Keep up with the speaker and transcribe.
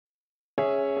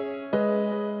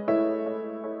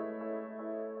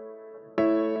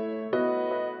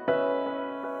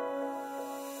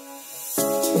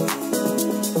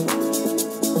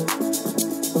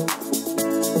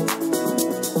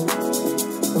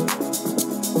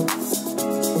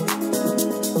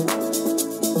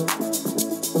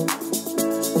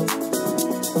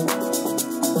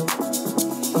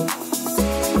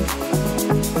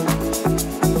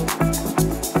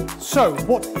So,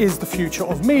 what is the future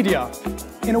of media?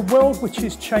 In a world which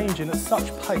is changing at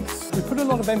such pace, we put a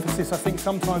lot of emphasis, I think,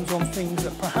 sometimes on things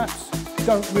that perhaps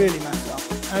don't really matter.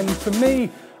 And for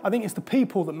me, I think it's the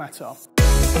people that matter.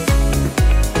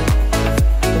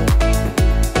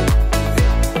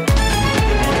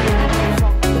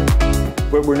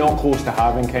 We're not close to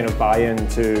having kind of buy-in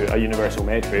to a universal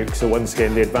metric, so once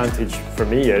again the advantage for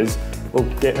me is, well,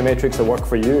 get the metrics that work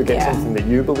for you, get something that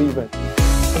you believe in.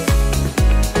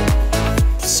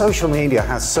 Social media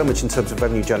has so much in terms of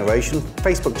revenue generation.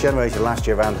 Facebook generated last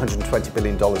year around $120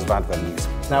 billion of ad revenues.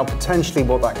 Now, potentially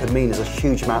what that could mean is a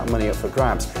huge amount of money up for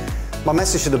grabs. My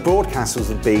message to the broadcasters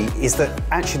would be is that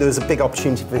actually there is a big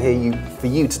opportunity for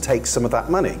you to take some of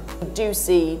that money. We do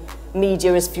see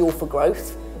media as fuel for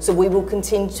growth, so we will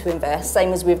continue to invest,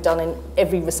 same as we've done in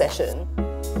every recession.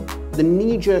 The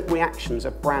knee-jerk reactions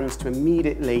of brands to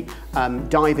immediately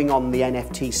diving on the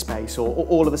NFT space or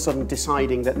all of a sudden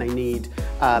deciding that they need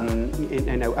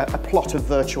a plot of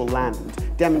virtual land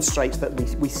demonstrates that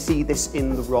we see this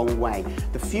in the wrong way.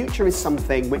 The future is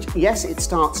something which, yes, it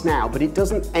starts now, but it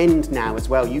doesn't end now as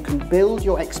well. You can build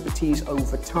your expertise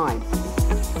over time.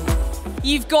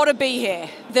 You've got to be here.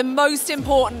 The most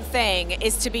important thing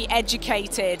is to be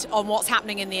educated on what's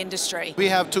happening in the industry. We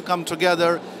have to come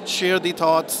together, share the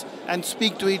thoughts, and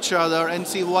speak to each other and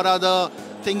see what other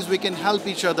things we can help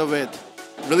each other with.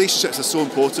 Relationships are so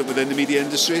important within the media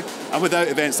industry, and without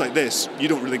events like this, you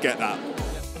don't really get that.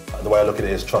 The way I look at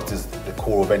it is trust is the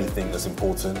core of anything that's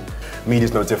important.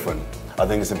 Media's no different. I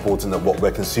think it's important that what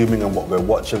we're consuming and what we're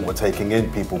watching, we're taking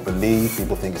in, people believe,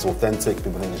 people think it's authentic,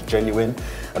 people think it's genuine.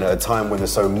 And at a time when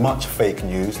there's so much fake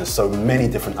news, there's so many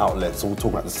different outlets all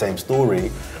talking about the same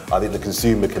story, I think the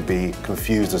consumer could be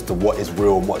confused as to what is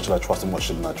real and what should I trust and what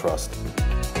shouldn't I trust.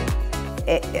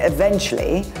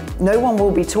 Eventually, no one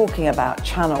will be talking about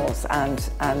channels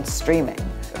and streaming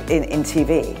in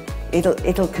TV.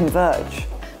 It'll converge.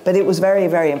 But it was very,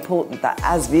 very important that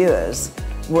as viewers,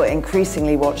 we're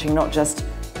increasingly watching not just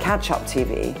catch-up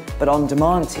TV, but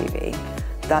on-demand TV.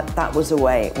 That was a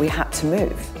way we had to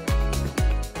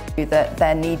move. That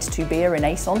there needs to be a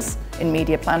renaissance in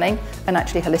media planning, and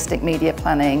actually holistic media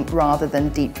planning rather than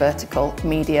deep vertical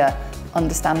media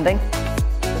understanding.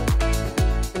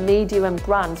 The media and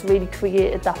brands really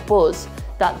created that buzz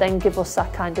that then give us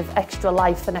that kind of extra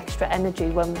life and extra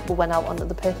energy when we went out onto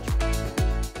the pitch.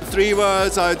 3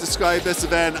 words, I would describe this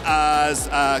event as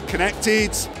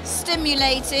connected,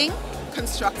 Stimulating,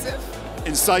 constructive,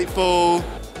 insightful,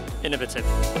 Innovative.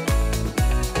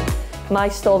 My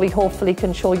story hopefully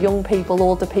can show young people,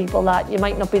 older people, that you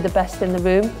might not be the best in the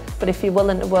room, but if you're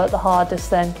willing to work the hardest,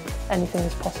 then anything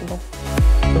is possible.